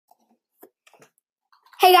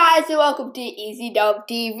Hey guys, and welcome to Easy Dub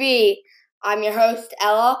TV. I'm your host,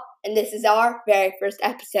 Ella, and this is our very first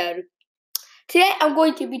episode. Today I'm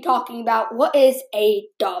going to be talking about what is a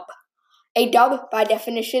dub. A dub, by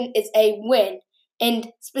definition, is a win, and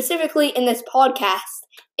specifically in this podcast,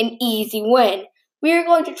 an easy win. We are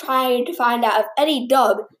going to try to find out if any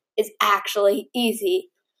dub is actually easy.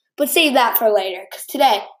 But save that for later, because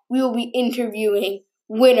today we will be interviewing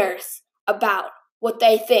winners about what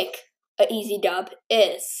they think an easy dub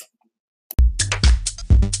is.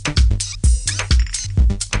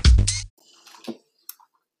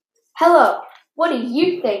 Hello, what do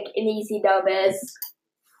you think an easy dub is?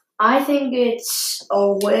 I think it's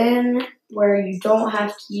a win where you don't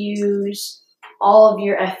have to use all of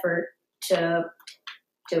your effort to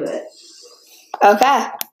do it. Okay.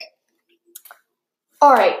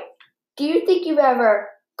 Alright, do you think you've ever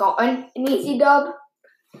gotten an easy dub?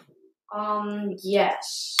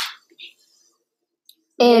 Yes.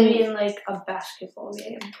 And Maybe in like a basketball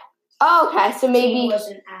game. okay, so It maybe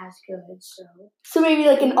wasn't as good, so maybe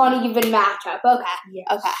like an uneven matchup. Okay.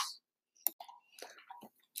 yes.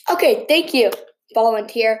 Okay, thank you,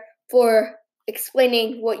 volunteer, for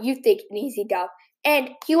explaining what you think an easy dub.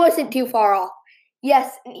 And he wasn't too far off.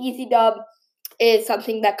 Yes, an easy dub is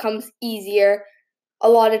something that comes easier. A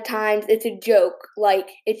lot of times it's a joke,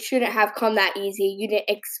 like it shouldn't have come that easy. You didn't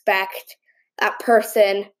expect that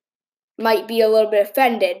person might be a little bit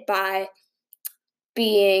offended by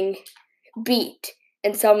being beat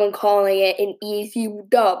and someone calling it an easy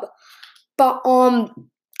dub. But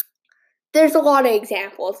there's a lot of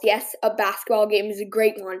examples. Yes, a basketball game is a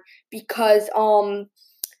great one because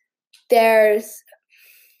there's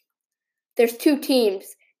two teams,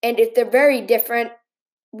 and if they're very different,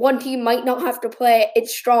 one team might not have to play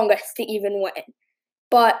its strongest to even win.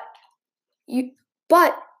 But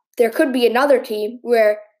there could be another team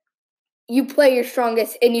where you play your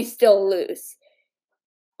strongest and you still lose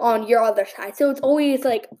on your other side. So it's always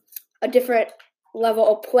like a different level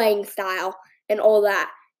of playing style and all that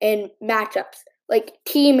and matchups. Like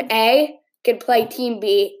Team A can play Team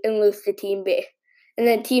B and lose to Team B. And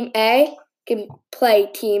then Team A can play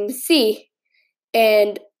Team C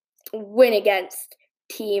and win against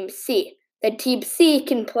Team C. Then Team C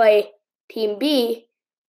can play Team B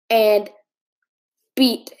and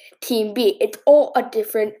beat Team B. It's all a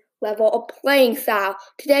different level of playing style.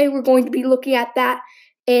 Today we're going to be looking at that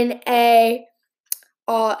in a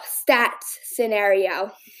stats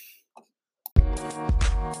scenario.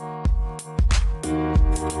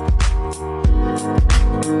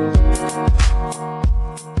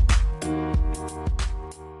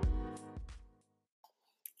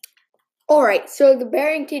 Alright, so the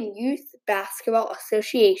Barrington Youth Basketball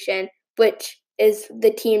Association, which is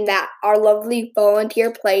the team that our lovely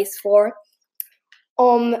volunteer plays for,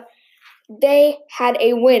 they had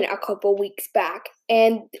a win a couple weeks back,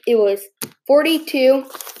 and it was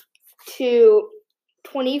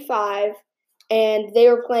 42-25, and they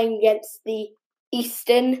were playing against the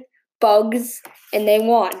Easton Bugs, and they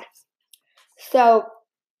won. So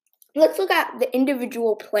let's look at the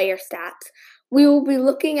individual player stats. We will be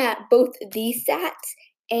looking at both these stats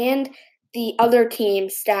and the other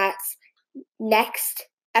team's stats next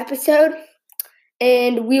episode,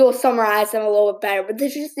 and we will summarize them a little bit better. But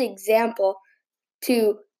this is just an example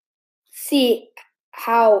to see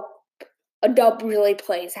how a dub really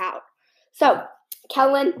plays out. So,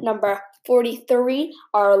 Kellen, number 43,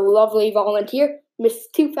 our lovely volunteer,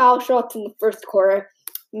 missed 2 foul shots in the first quarter,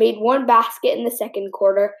 made 1 basket in the second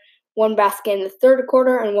quarter, 1 basket in the third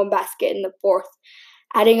quarter, and 1 basket in the fourth,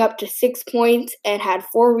 adding up to 6 points and had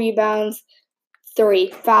 4 rebounds,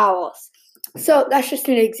 3 fouls. So that's just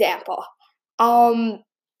an example.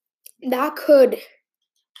 That could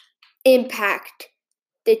impact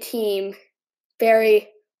the team very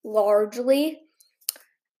largely.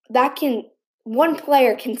 One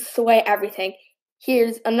player can sway everything.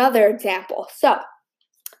 Here's another example. So,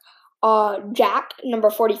 Jack,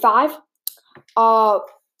 number 45,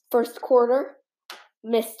 first quarter,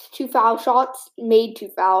 missed 2 foul shots, made 2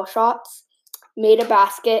 foul shots, made a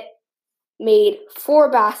basket, made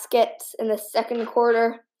 4 baskets in the second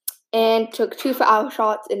quarter, and took 2 foul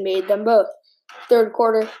shots and made them both. Third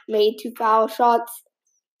quarter, made 2 foul shots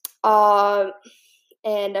and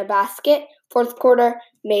a basket. Fourth quarter,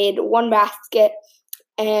 made 1 basket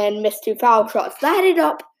and missed 2 foul shots. That added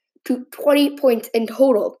up to 20 points in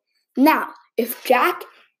total. Now, if Jack,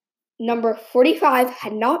 number 45,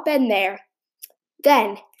 had not been there,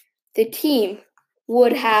 then the team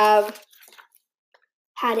would have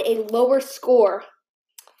had a lower score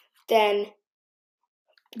than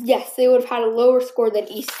they would have had a lower score than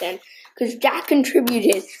Easton, because Jack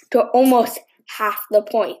contributed to almost half the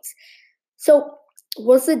points. So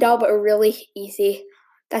was the dub really easy?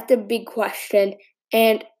 That's a big question.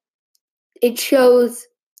 And it shows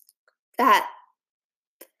that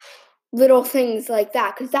little things like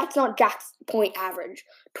that, because that's not Jack's point average.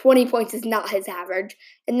 20 points is not his average.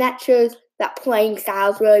 And that shows that playing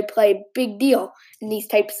styles really play a big deal in these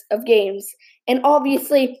types of games. And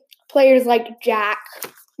obviously, players like Jack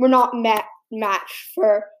were not matched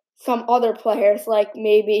for some other players, like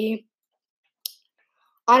maybe,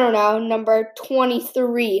 I don't know, number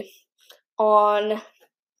 23 on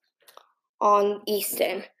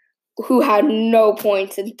Easton, who had no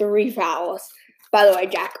points and 3 fouls. By the way,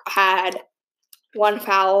 Jack had 1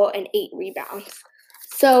 foul and 8 rebounds.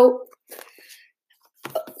 So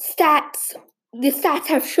the stats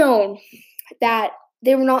have shown that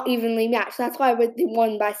they were not evenly matched. That's why they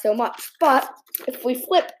won by so much. But if we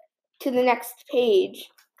flip to the next page,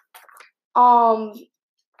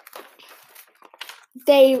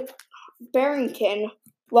 Barrington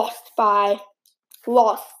lost,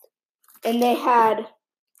 and they had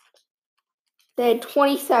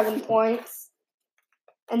 27 points,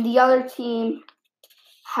 and the other team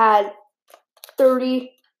had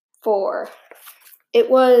 34. It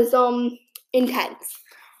was intense,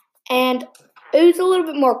 and it was a little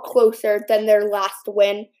bit more closer than their last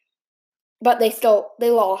win, but they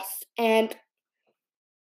lost, and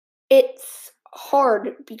it's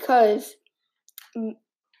hard because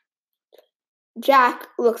Jack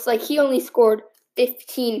looks like he only scored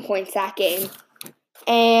 15 points that game,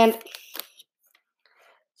 and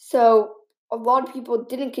so a lot of people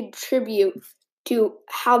didn't contribute to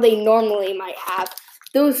how they normally might have.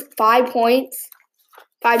 Those 5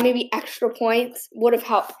 maybe extra points would have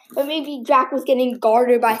helped. But maybe Jack was getting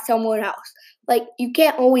guarded by someone else. Like, you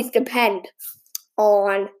can't always depend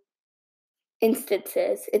on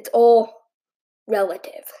instances. It's all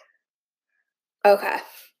relative. Okay.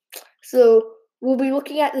 So we'll be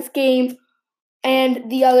looking at this game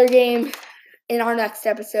and the other game in our next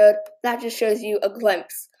episode. That just shows you a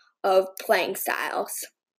glimpse of playing styles.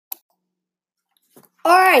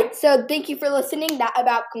 All right, so thank you for listening. That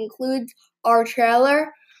about concludes our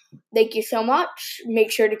trailer. Thank you so much.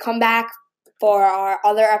 Make sure to come back for our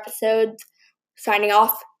other episodes. Signing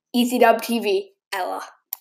off, EasyDub TV, Ella.